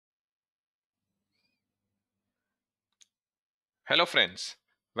Hello friends,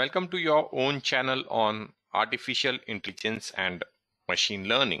 welcome to your own channel on artificial intelligence and machine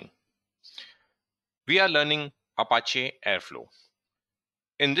learning. We are learning Apache Airflow.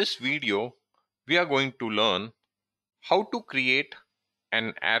 In this video, we are going to learn how to create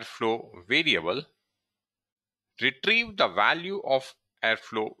an Airflow variable, retrieve the value of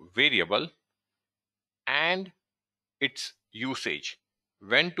Airflow variable and its usage,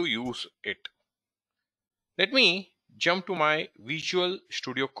 when to use it. Let me jump to my Visual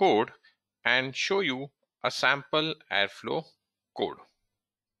Studio Code and show you a sample Airflow code.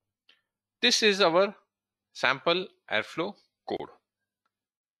 This is our sample Airflow code.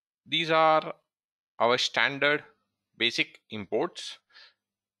 These are our standard basic imports.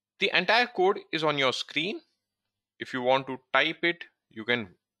 The entire code is on your screen. If you want to type it, you can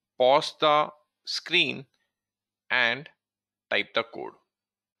pause the screen and type the code.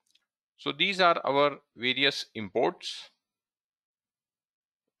 So these are our various imports.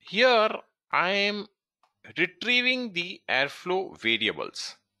 Here I am retrieving the Airflow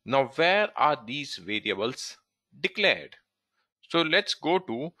variables. Now where are these variables declared? So let's go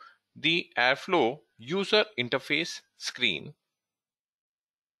to the Airflow user interface screen.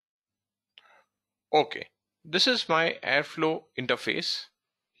 Okay, this is my Airflow interface.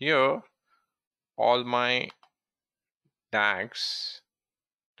 Here all my DAGs.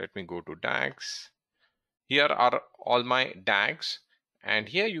 Let me go to DAGs. Here are all my DAGs, and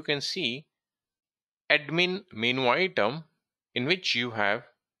here you can see admin menu item in which you have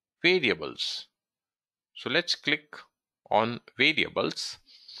variables. So let's click on variables.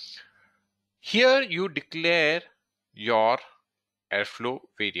 Here you declare your Airflow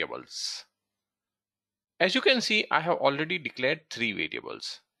variables. As you can see, I have already declared 3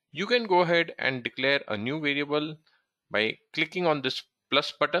 variables. You can go ahead and declare a new variable by clicking on this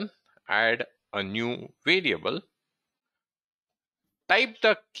plus button, add a new variable, type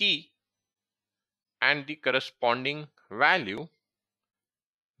the key and the corresponding value,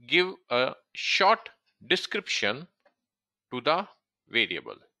 give a short description to the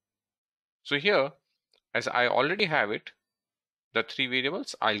variable. So here, as I already have it, the 3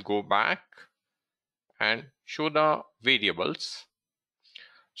 variables, I'll go back and show the variables.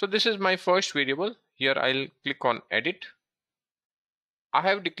 So this is my first variable. Here I'll click on edit. I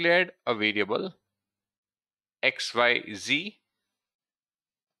have declared a variable xyz,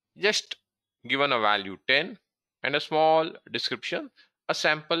 just given a value 10 and a small description, a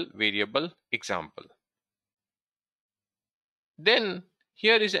sample variable example. Then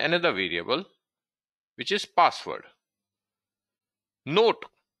here is another variable which is password. Note,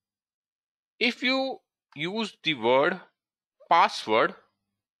 if you use the word password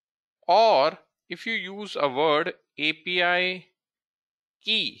or if you use a word API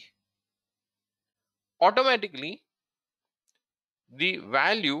key, automatically the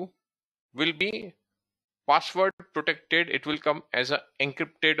value will be password protected. It will come as an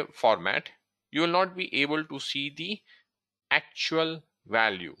encrypted format. You will not be able to see the actual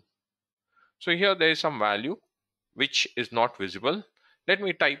value. So here there is some value which is not visible. Let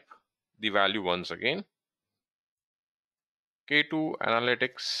me type the value once again. K2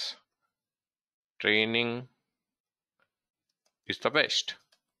 analytics training is the best.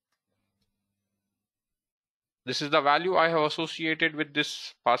 This is the value I have associated with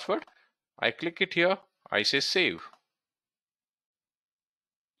this password. I click it here. I say save.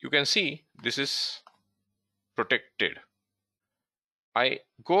 You can see this is protected. I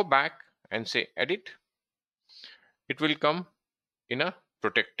go back and say edit. It will come in a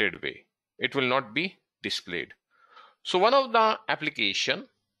protected way. It will not be displayed. So one of the application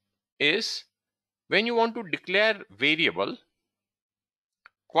is when you want to declare variable,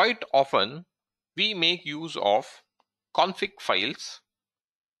 quite often we make use of config files.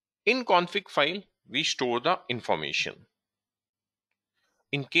 In config file, we store the information.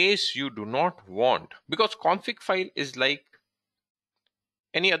 In case you do not want, because config file is like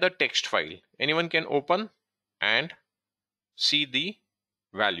any other text file, anyone can open and see the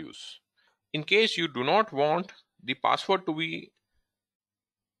values. In case you do not want the password to be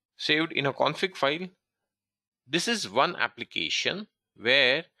saved in a config file, this is one application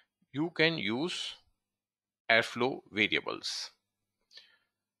where you can use Airflow variables.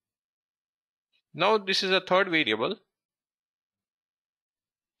 Now this is a third variable.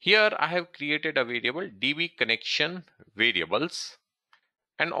 Here I have created a variable db connection variables,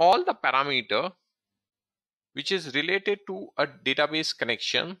 and all the parameter which is related to a database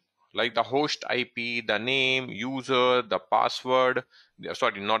connection, like the host IP, the name, user, the password,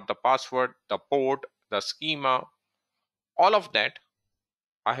 sorry, not the password, the port, the schema, all of that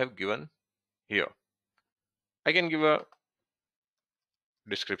I have given here. I can give a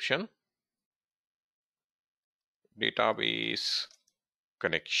description, database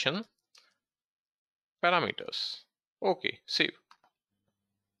connection, parameters. Okay, save.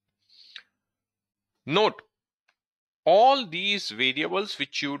 Note, all these variables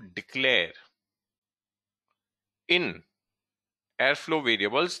which you declare in Airflow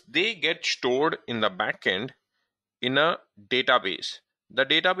variables, they get stored in the backend in a database, the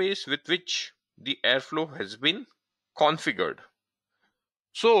database with which the Airflow has been configured.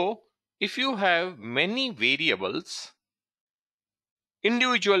 So if you have many variables,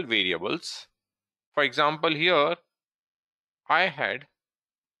 individual variables, for example, here I had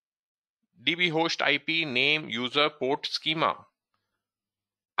DB host IP, name, user, port, schema.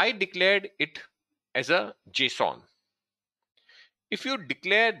 I declared it as a JSON. If you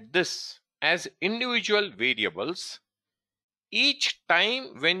declare this as individual variables, each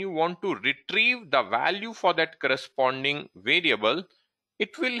time when you want to retrieve the value for that corresponding variable,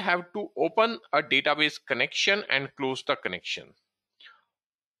 it will have to open a database connection and close the connection.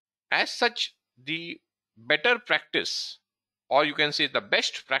 As such, the better practice, or you can say the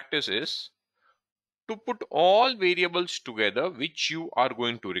best practice, is to put all variables together which you are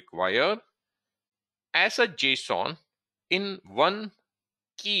going to require as a JSON in one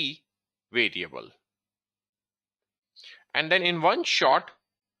key variable. And then in one shot,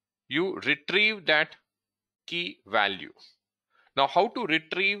 you retrieve that key value. Now, how to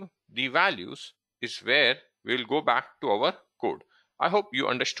retrieve the values is where we will go back to our code. I hope you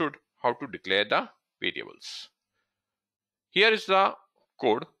understood how to declare the variables. Here is the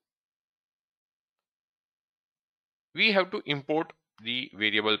code. We have to import the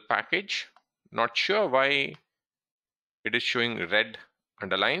variable package. Not sure why it is showing red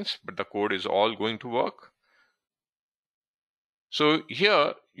underlines, but the code is all going to work. So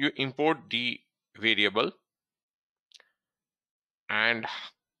here you import the variable, and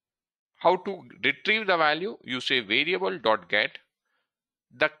how to retrieve the value, you say variable.get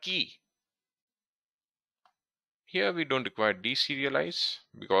the key. Here we don't require deserialize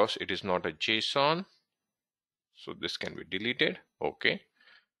because it is not a JSON, so this can be deleted. Okay,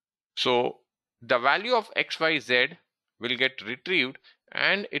 so the value of XYZ will get retrieved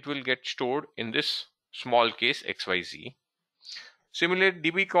and it will get stored in this small case XYZ. Similarly,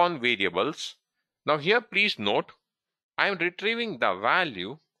 dbcon variables. Now here please note, I am retrieving the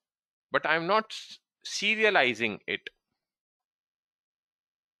value, but I am not serializing it.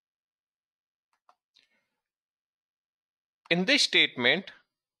 In this statement,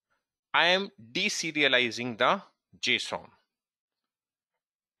 I am deserializing the JSON.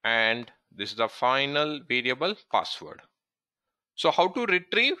 And this is the final variable password. So how to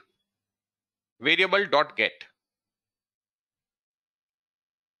retrieve? Variable.get.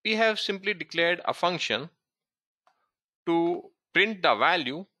 We have simply declared a function to print the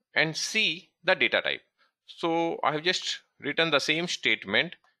value and see the data type. So I have just written the same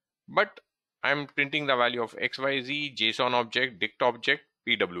statement, but I'm printing the value of XYZ, JSON object, dict object,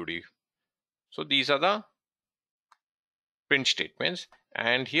 PWD. So these are the print statements.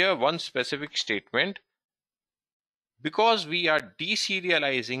 And here one specific statement, because we are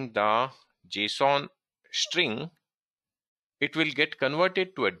deserializing the JSON string, it will get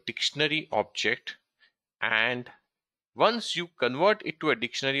converted to a dictionary object, and once you convert it to a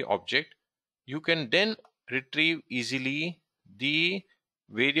dictionary object, you can then retrieve easily the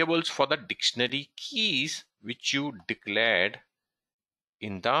variables for the dictionary keys which you declared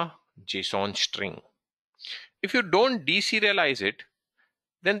in the JSON string. If you don't deserialize it,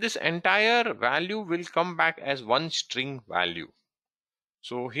 then this entire value will come back as one string value.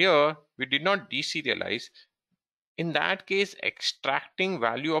 So here we did not deserialize. In that case, extracting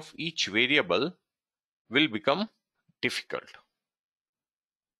value of each variable will become difficult.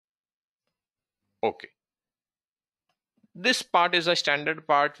 Okay. This part is a standard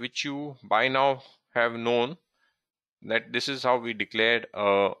part which you by now have known, that this is how we declared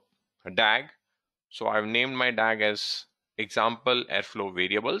a DAG. So I've named my DAG as example airflow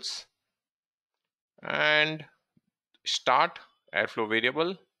variables and start airflow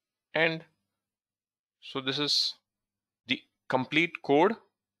variable end. So this is the complete code.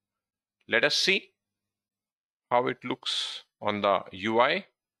 Let us see how it looks on the UI.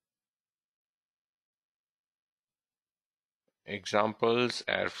 Examples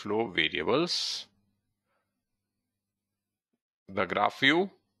airflow variables, the graph view,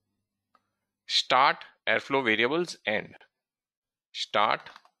 start airflow variables end. Start,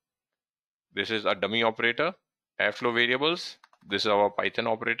 this is a dummy operator. Airflow variables, this is our Python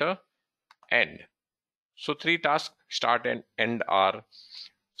operator. End. So three tasks, start and end, are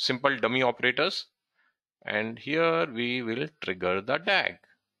simple dummy operators, and here we will trigger the DAG.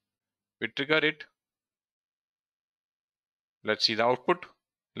 We trigger it. Let's see the output.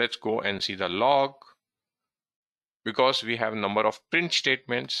 Let's go and see the log, because we have number of print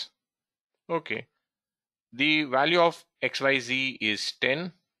statements. Okay, the value of XYZ is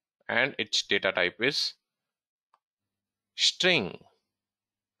 10 and its data type is string.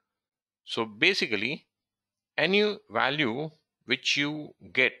 So basically, any value which you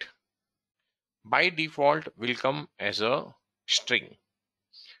get by default will come as a string.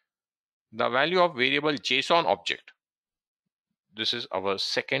 The value of variable JSON object, this is our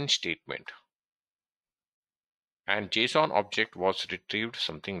second statement, and JSON object was retrieved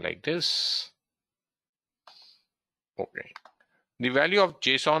something like this. Okay, the value of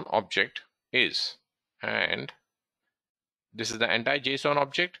JSON object is, and this is the entire JSON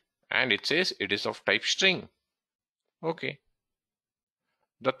object, and it says it is of type string. Okay,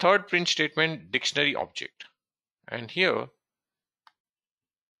 the third print statement, dictionary object, and here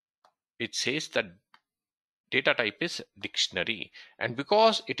it says that data type is dictionary, and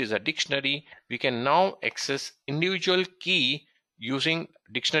because it is a dictionary, we can now access individual key using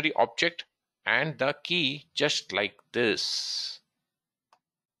dictionary object and the key just like this.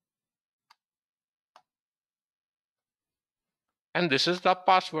 And this is the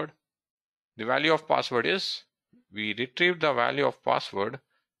password. The value of password is, we retrieved the value of password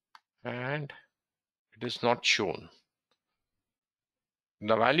and it is not shown.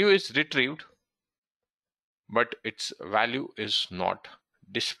 The value is retrieved, but its value is not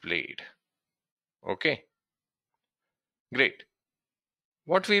displayed. Okay, great.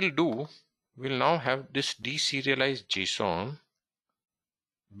 What we'll do, we'll now have this deserialized JSON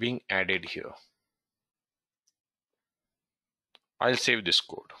being added here. I'll save this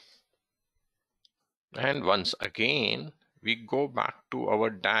code. And once again, we go back to our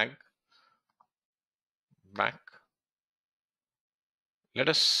DAG. Back. Let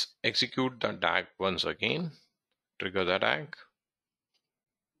us execute the DAG once again. Trigger the DAG.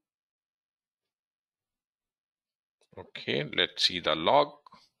 Okay, let's see the log.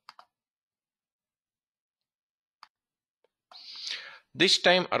 This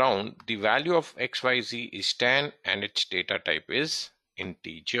time around, the value of XYZ is 10 and its data type is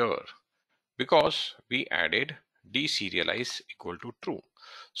integer, because we added deserialize equal to true.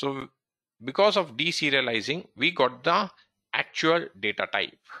 So because of deserializing, we got the actual data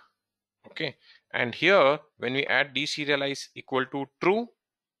type. Okay, and here when we add deserialize equal to true,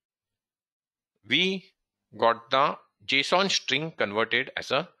 we got the JSON string converted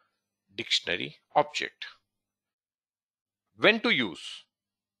as a dictionary object. When to use?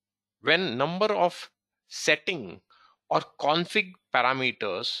 When number of setting or config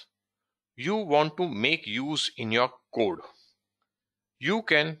parameters you want to make use in your code, you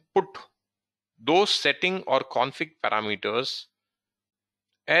can put those setting or config parameters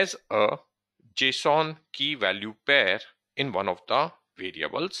as a JSON key value pair in one of the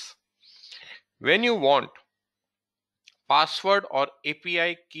variables. When you want password or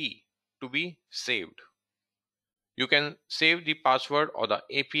API key to be saved, you can save the password or the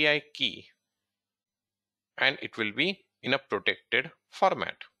API key and it will be in a protected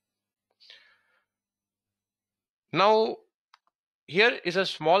format. Now, here is a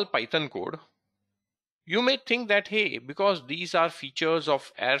small Python code. You may think that, hey, because these are features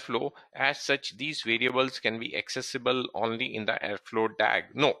of Airflow, as such, these variables can be accessible only in the Airflow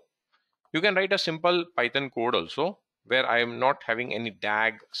DAG. No, you can write a simple Python code also, where I am not having any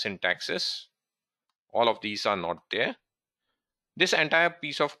DAG syntaxes. All of these are not there. This entire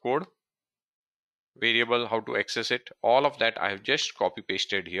piece of code, variable, how to access it, all of that I have just copy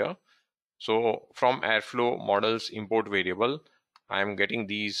pasted here. So from Airflow models import variable, I am getting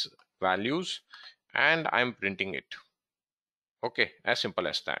these values and I'm printing it. Okay, as simple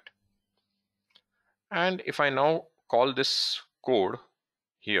as that. And if I now call this code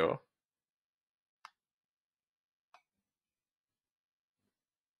here,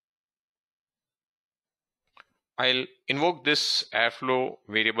 I'll invoke this airflow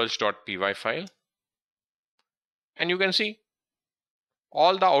variables.py file, and you can see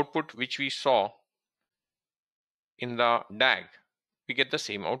all the output which we saw in the DAG, we get the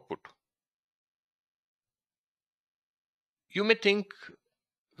same output. You may think,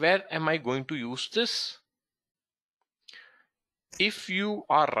 where am I going to use this? If you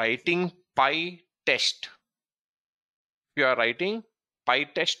are writing PyTest, if you are writing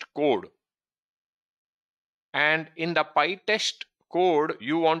PyTest code, and in the PyTest code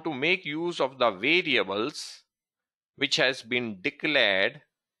you want to make use of the variables which has been declared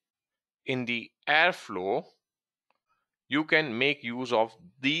in the Airflow, you can make use of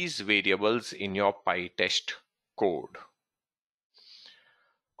these variables in your PyTest code.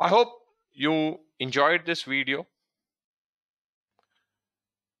 I hope you enjoyed this video,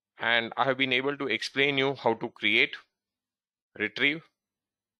 and I have been able to explain you how to create, retrieve,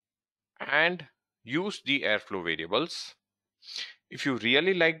 and use the Airflow variables. If you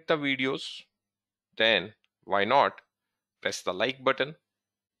really liked the videos, then why not press the like button?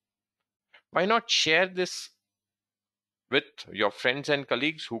 Why not share this with your friends and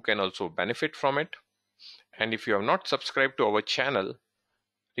colleagues who can also benefit from it? And if you have not subscribed to our channel,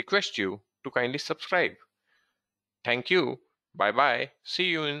 request you to kindly subscribe. Thank you. Bye bye. See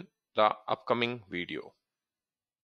you in the upcoming video.